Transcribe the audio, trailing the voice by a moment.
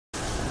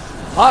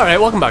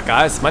Alright, welcome back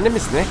guys, my name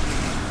is Nick.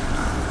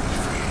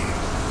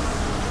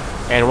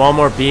 And one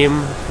more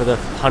beam for the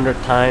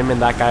 100th time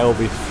and that guy will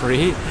be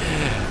free.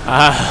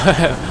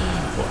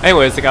 Well,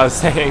 anyways, like I was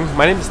saying,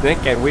 my name is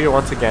Nick and we are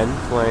once again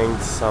playing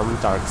some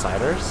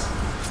Darksiders.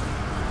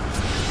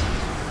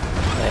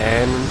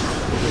 And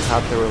we just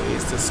have to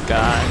release this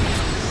guy.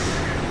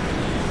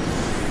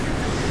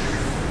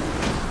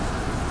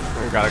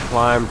 We gotta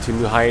climb to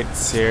new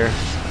heights here.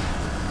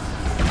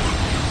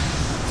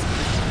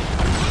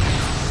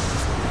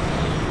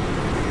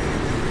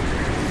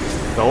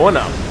 Going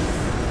up.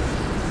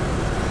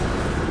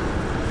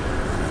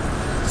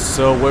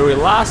 So where we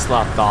last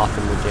left off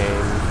in the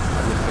game,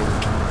 let me think.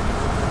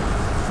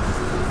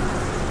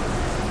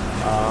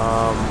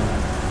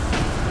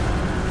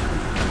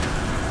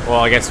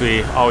 Well, I guess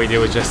all we did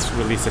was just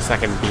release the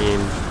second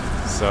beam,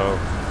 so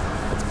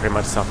that's pretty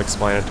much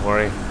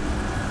self-explanatory.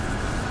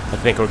 I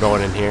think we're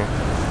going in here.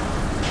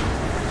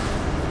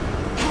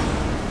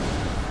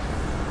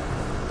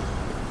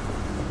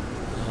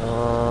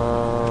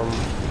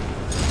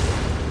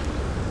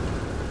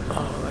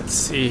 Let's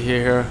see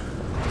here.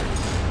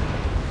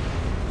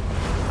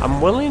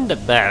 I'm willing to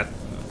bet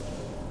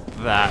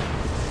that,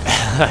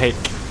 like,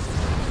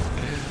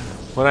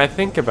 when I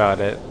think about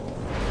it,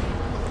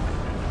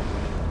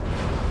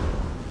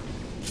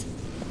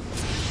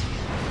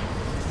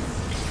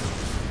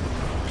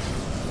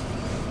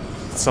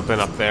 something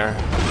up there.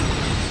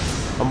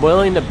 I'm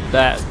willing to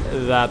bet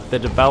that the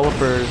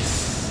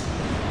developers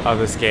of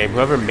this game,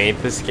 whoever made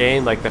this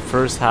game, like the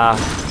first half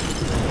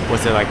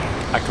was like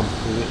a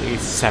completely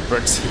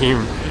separate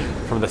team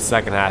from the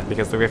second half,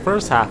 because the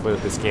first half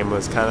of this game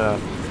was kind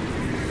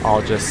of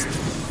all just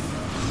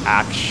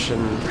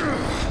action,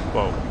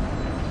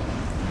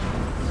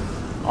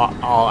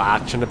 all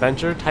action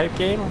adventure type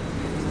game,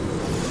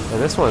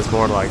 and this one is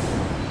more like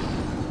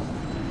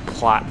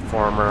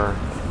platformer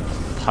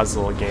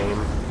puzzle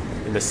game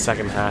in the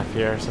second half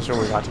here, especially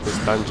when we got to this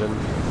dungeon.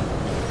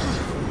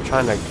 I'm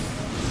trying to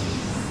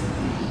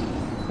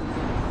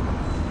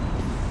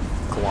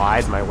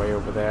glide my way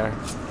over there.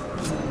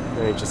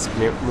 Let me just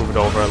move it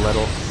over a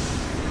little.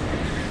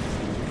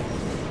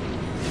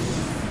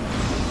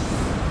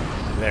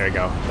 There we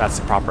go. That's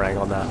the proper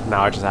angle now.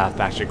 Now I just have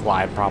to actually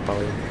glide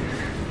properly.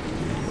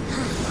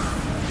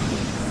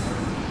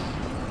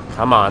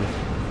 Come on.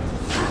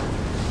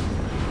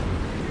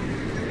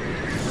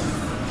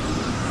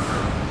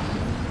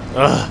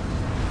 Ugh.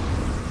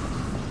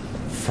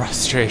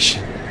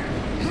 Frustration.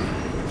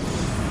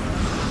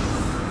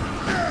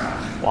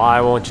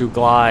 Why won't you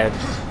glide?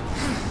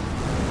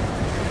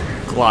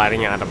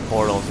 Gliding out of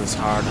portals is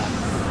hard.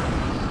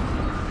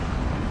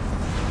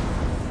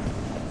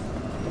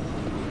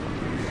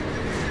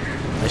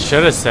 I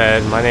should have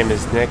said my name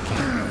is Nick,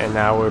 and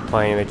now we're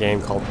playing a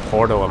game called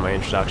Portal in my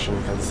introduction,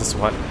 because this is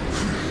what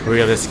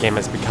real this game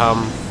has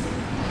become.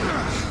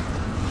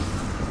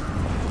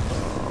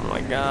 Oh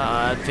my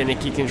god,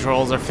 finicky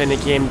controls are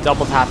finicky and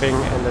double tapping,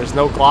 and there's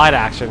no glide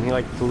action. He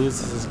like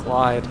loses his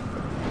glide.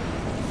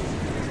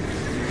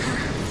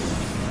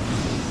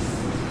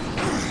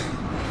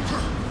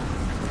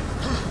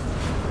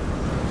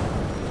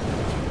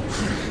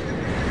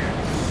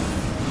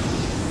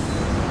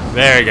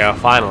 There you go,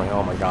 finally.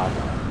 Oh my god.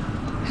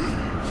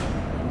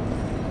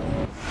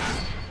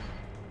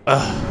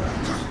 Ugh.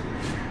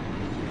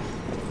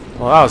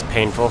 Well, that was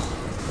painful.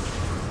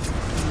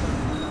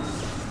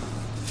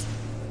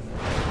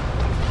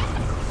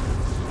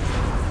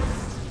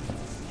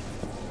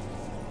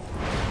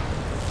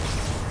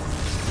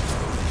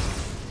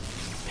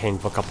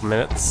 Painful couple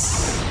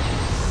minutes.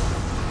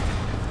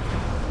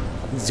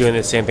 He's doing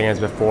the same thing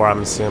as before,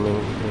 I'm assuming,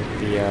 with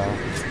the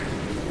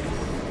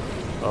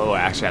oh,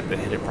 I actually have to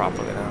hit it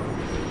properly now.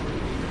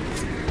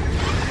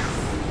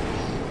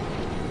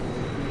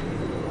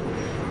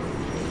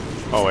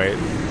 Oh wait.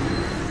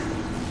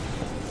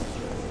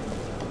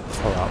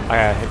 Hold on, I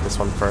gotta hit this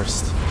one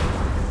first.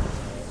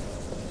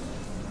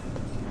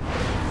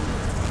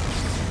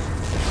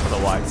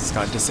 Otherwise it's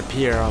gonna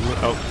disappear on me.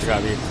 Oh, you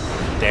gotta be.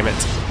 Damn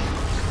it.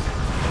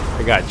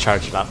 I gotta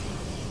charge it up.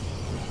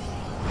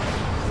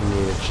 I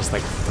need to just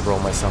like throw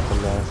myself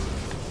in there.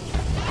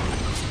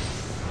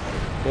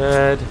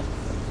 Good.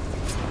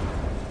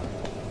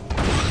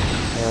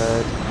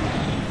 Good.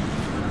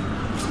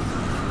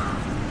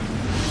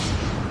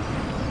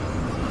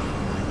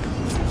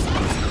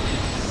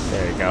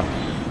 There you go.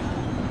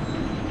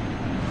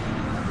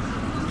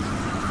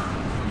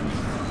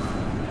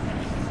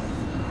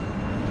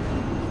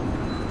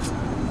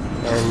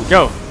 And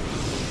go.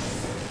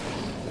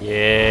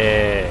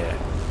 Yeah.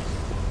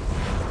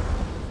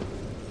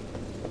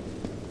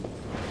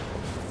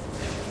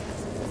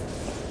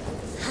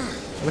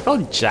 Look how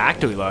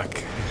jacked we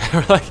look.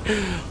 We're like,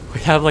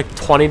 we have like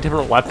 20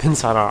 different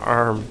weapons on our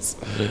arms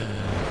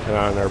and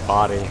on our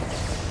body.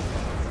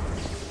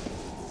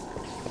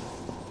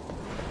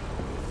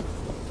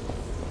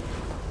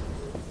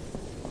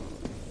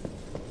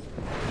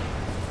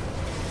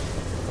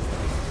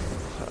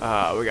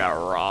 We got a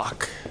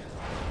rock.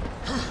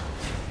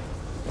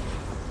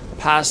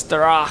 Past the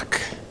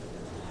rock.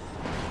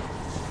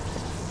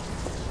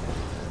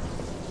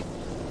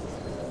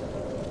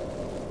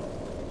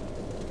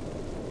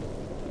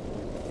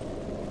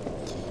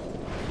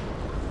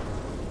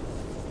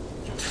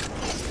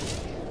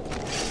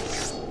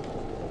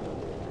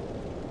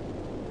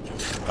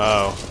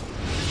 Oh.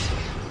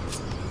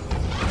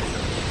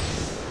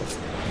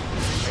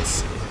 I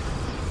see.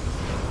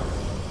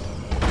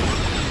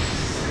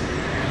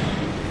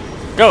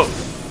 Go!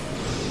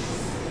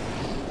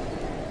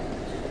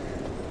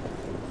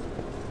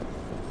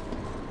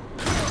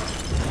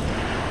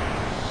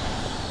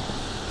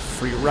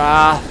 Free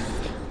Wrath.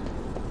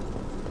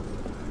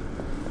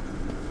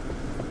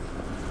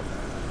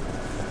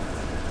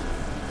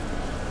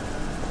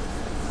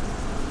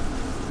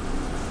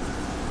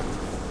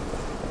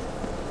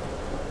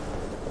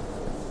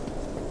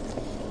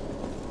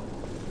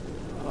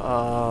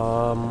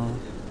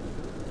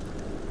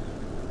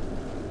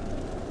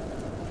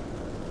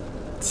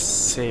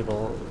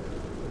 Disable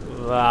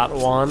that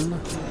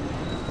one.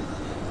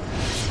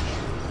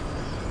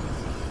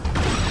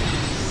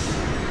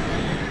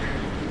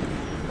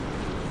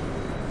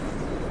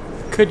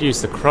 Could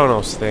use the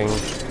Chronos thing.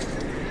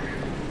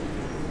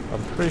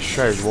 I'm pretty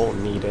sure I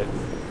won't need it.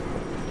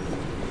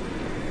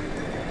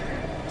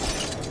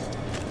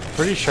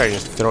 Pretty sure I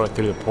just throw it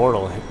through the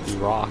portal and hit the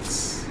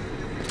rocks.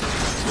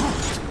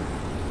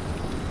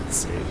 Let's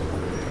see.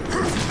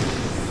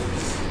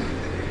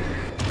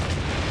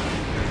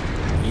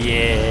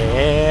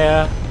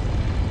 Yeah.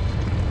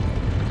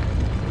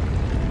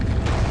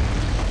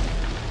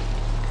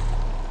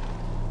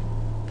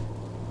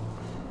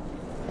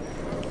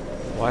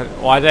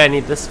 Why did I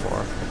need this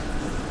for?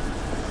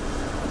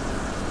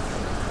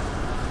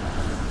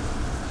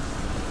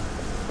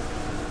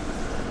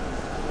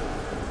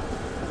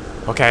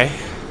 Okay,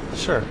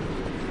 sure.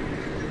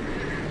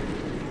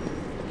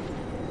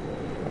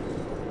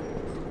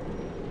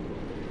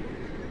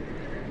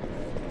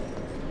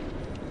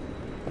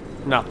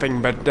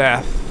 Nothing but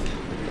death.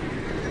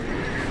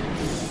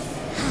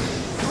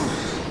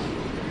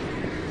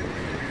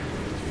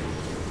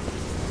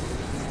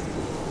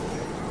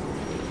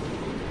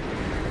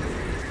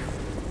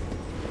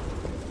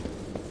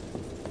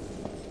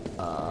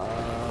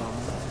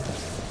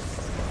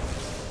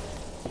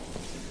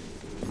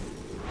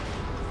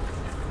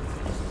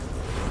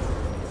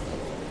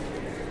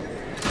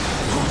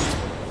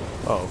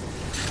 Oh,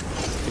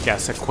 I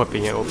guess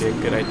equipping it will be a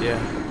good idea.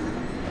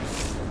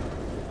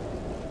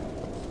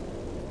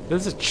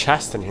 There's a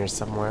chest in here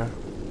somewhere.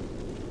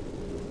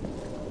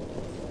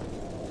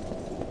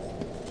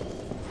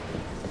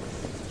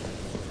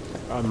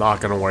 I'm not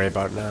gonna worry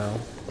about it now.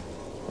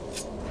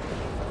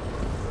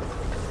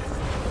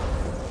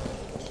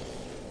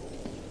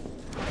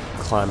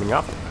 Climbing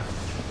up.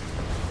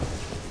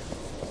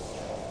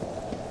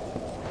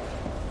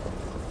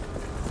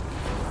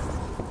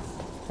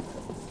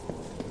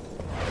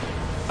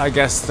 I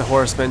guess the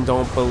horsemen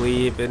don't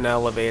believe in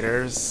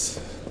elevators.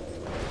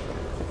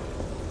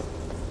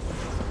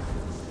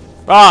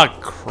 Ah, oh,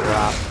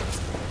 crap.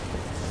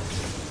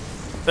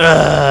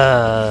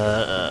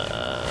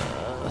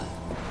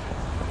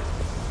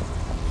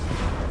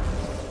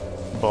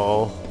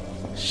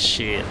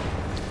 Bullshit.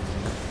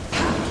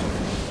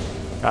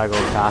 Gotta go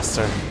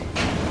faster.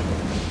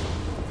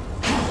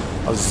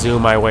 I'll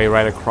zoom my way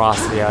right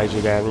across the edge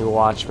again. You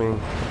watch me.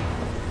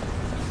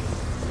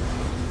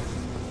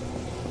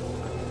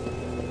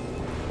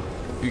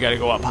 You gotta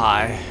go up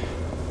high.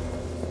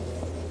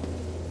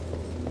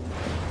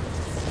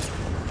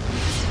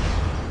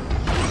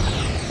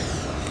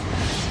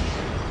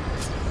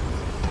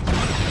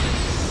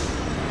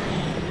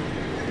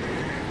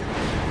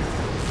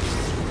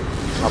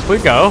 Up we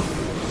go.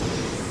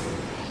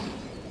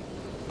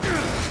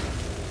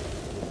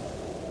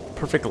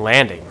 Perfect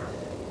landing.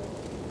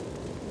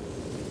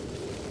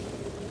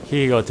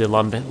 He could go to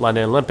London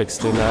Olympics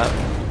doing that.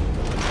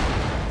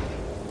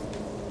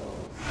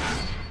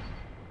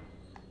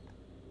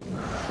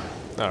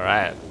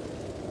 Alright.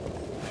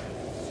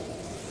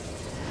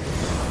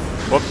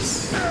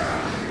 Whoops.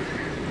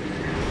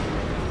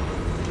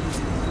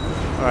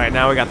 Alright,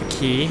 now we got the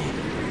key.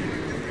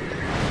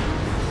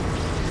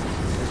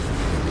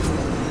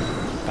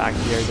 Back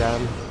here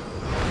again.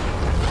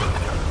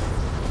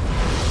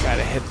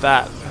 Gotta hit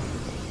that.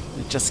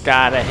 You just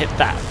gotta hit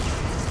that.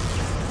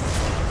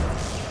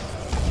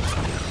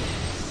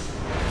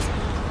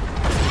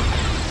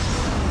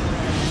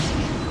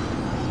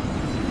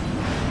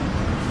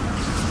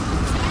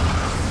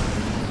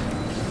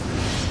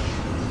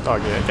 Oh,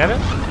 did I get it?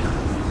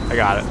 I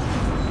got it.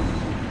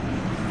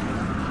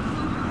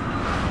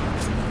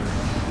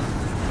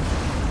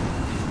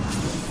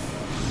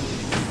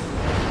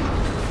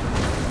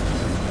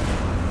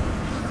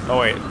 Oh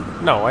wait,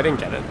 no, I didn't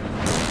get it.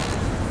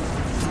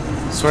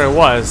 I swear it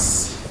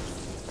was.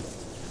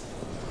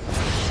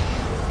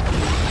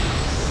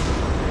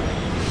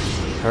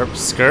 Herp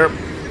skirp.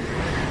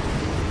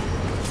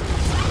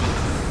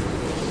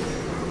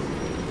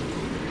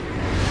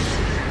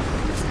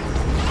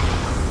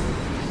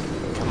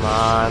 Come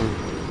on.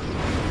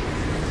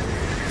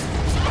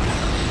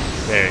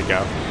 There you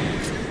go.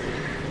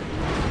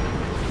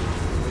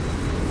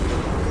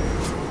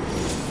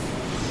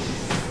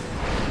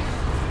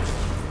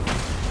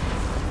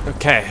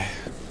 Okay.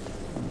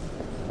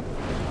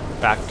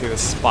 Back to the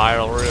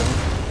spiral room.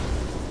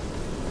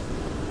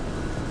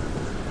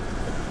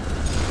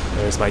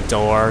 Where's my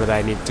door that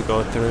I need to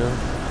go through?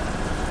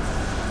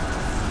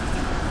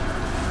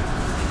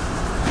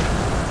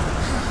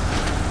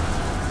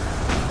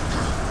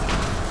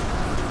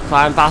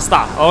 Climb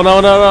faster. Oh no,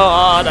 no, no.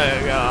 Oh no.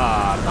 Oh,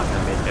 I'm not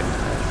gonna make it.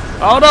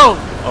 Oh no.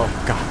 Oh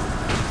god.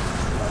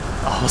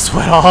 Almost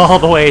went all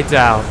the way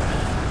down.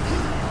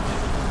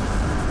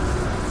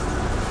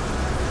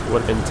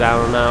 Would have been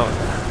down and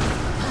out.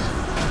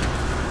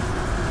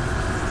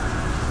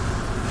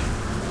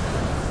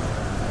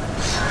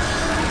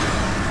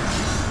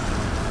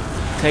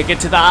 Take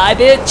it to the eye,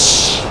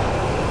 bitch.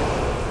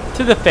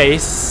 To the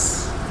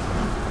face.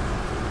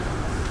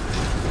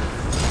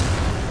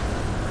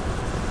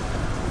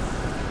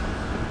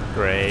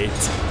 Great.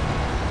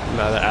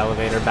 Another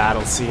elevator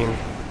battle scene.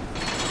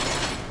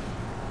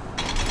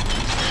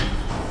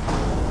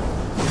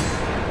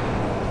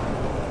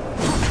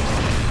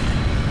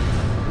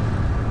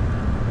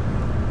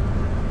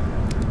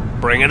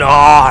 Bring it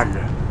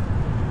on!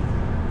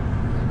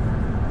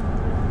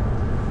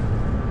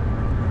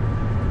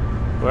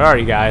 Where are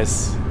you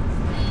guys?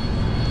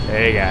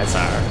 There you guys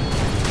are.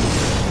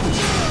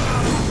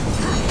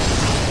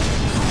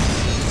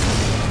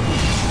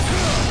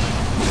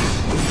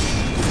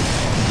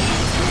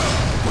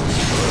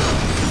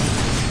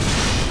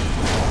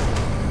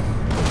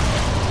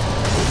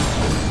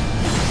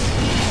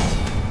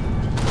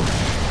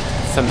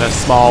 Some of the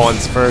small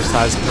ones first,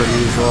 as per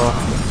usual.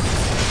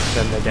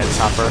 Then they get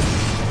tougher.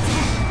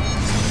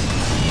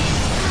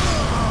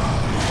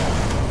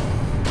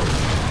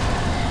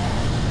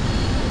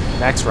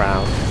 Next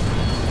round.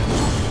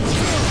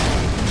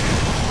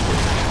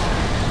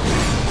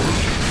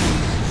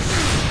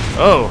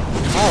 Oh!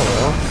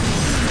 Hello.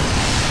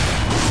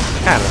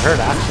 Kinda hurt,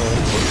 actually.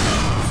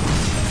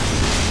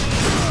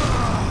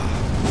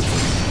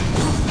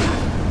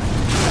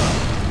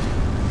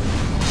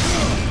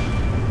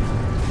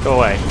 Go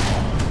away.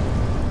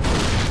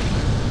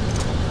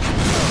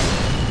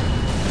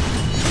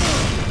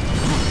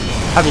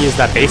 Haven't used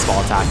that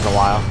baseball attack in a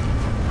while.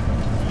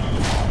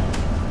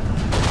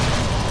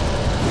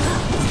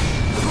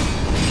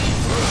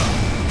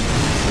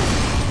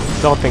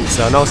 Don't think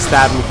so. No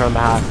stabbing from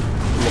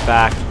in the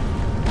back.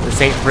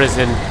 This ain't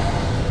prison.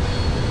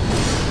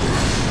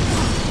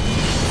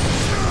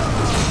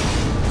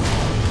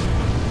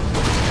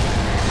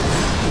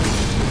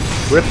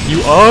 Rip you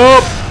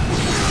up!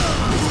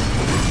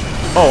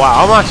 Oh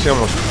wow, I'm actually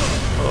almost...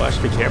 Oh, I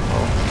should be careful.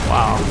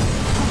 Wow. I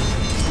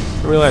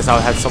didn't realize I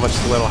had so much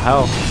little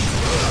health.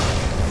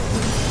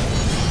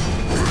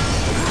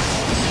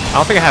 I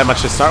don't think I had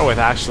much to start with,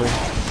 actually.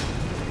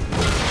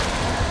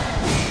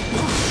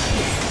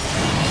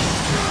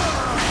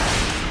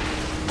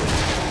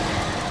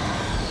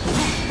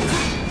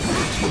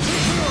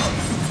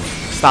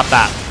 Stop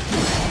that.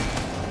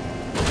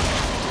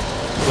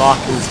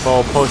 Locking's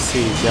full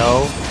pussies,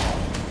 yo.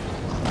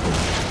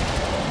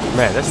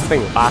 Man, this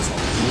thing lasts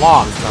a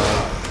long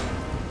time.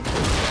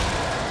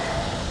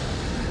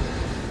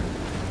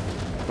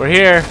 We're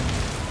here.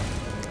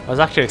 I was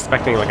actually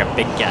expecting like a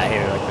big guy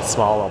here, like a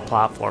small little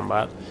platform,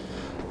 but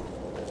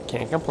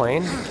can't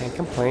complain. Can't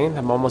complain.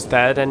 I'm almost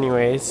dead,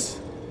 anyways.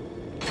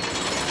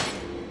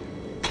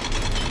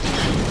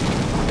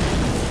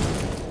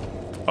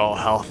 Oh,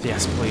 health,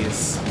 yes,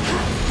 please.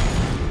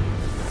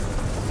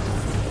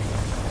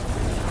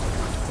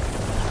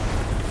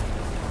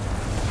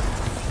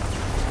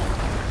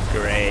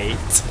 Great.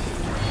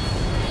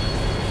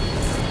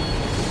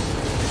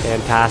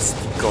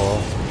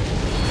 Fantastical.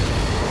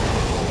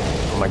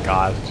 Oh my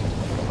god.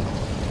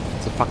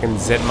 It's a fucking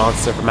zit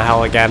monster from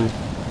hell again.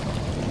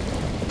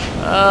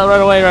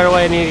 Run away, run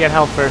away. I need to get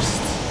help first.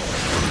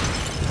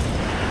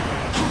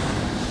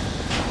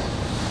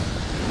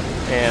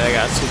 And I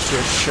gotta switch to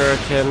a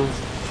shuriken.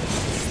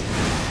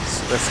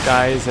 So this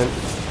guy isn't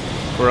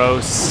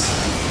gross.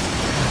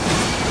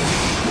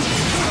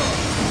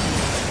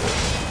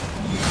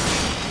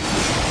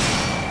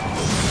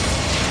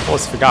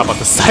 Almost forgot about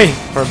the scythe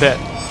for a bit.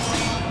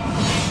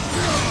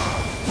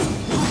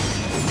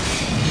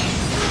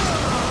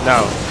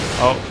 No.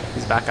 Oh,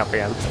 he's back up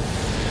again.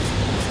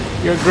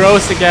 You're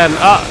gross again.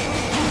 Ow.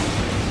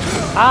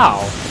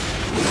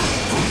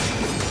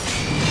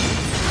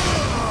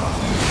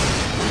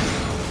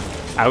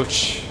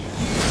 Ouch.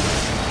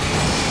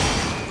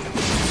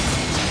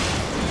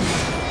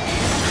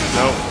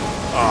 Nope.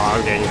 Oh,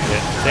 I'm getting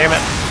hit. Damn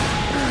it.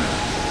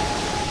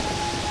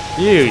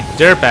 You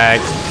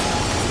dirtbag.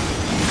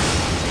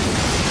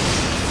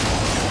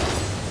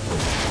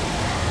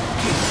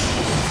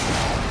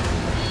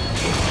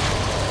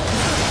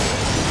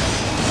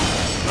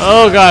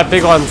 Oh god,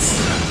 big ones.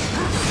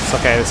 It's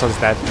okay, this one's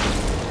dead.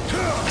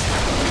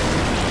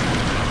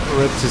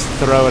 Rip his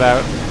throat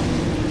out.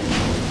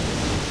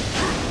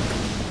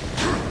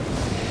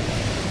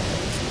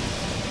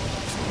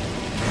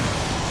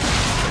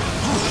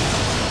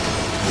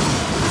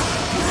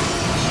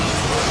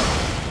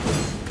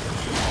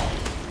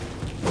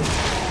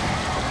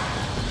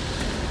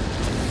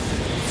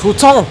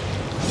 Futon!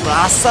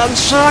 Rasan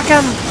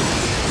Shuriken!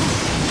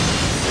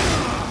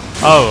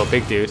 Oh,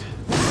 big dude.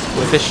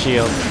 With a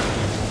shield.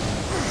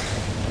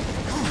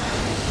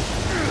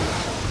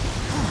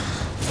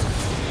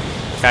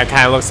 That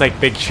kind of looks like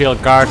Big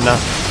Shield Gardner.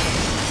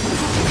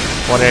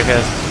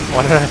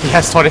 Wonder if he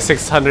has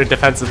 2,600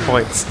 defensive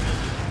points.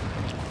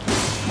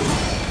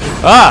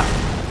 Ah!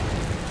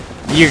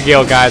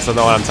 Yu-Gi-Oh guys don't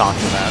know what I'm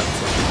talking about.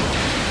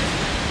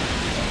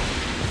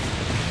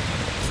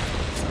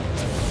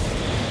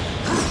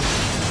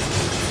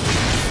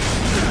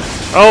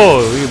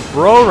 Oh, you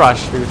bro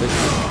rushed me with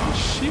the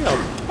shield.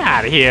 Get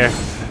out of here.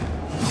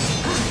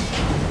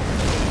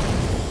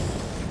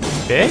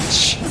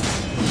 Bitch.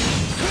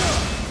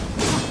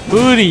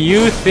 Who do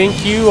you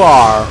think you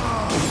are?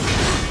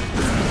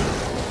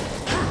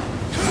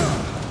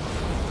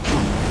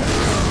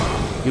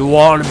 You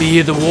want to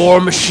be the war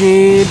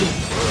machine?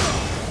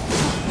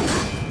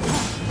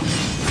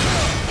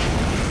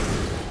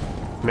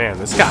 Man,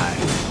 this guy.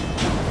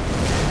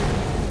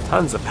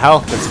 Tons of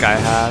health this guy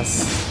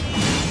has.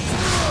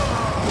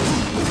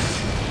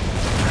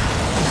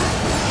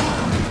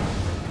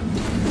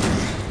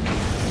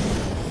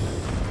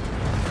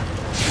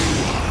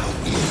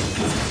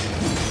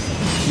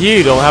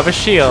 You don't have a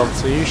shield,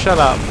 so you shut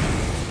up.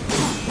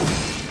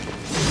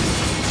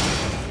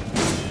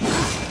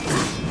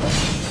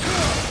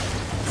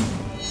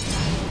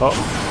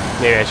 Oh,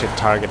 maybe I should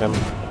target him.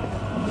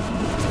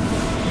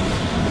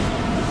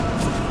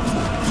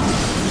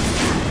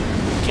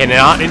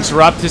 Cannot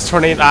interrupt his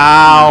tornado.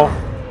 Ow!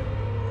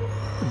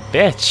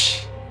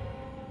 Bitch.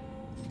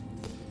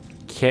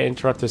 Can't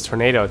interrupt his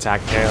tornado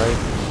attack, apparently.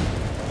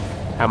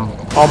 I'm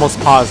almost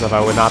positive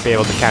I would not be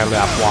able to counter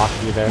that block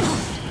either.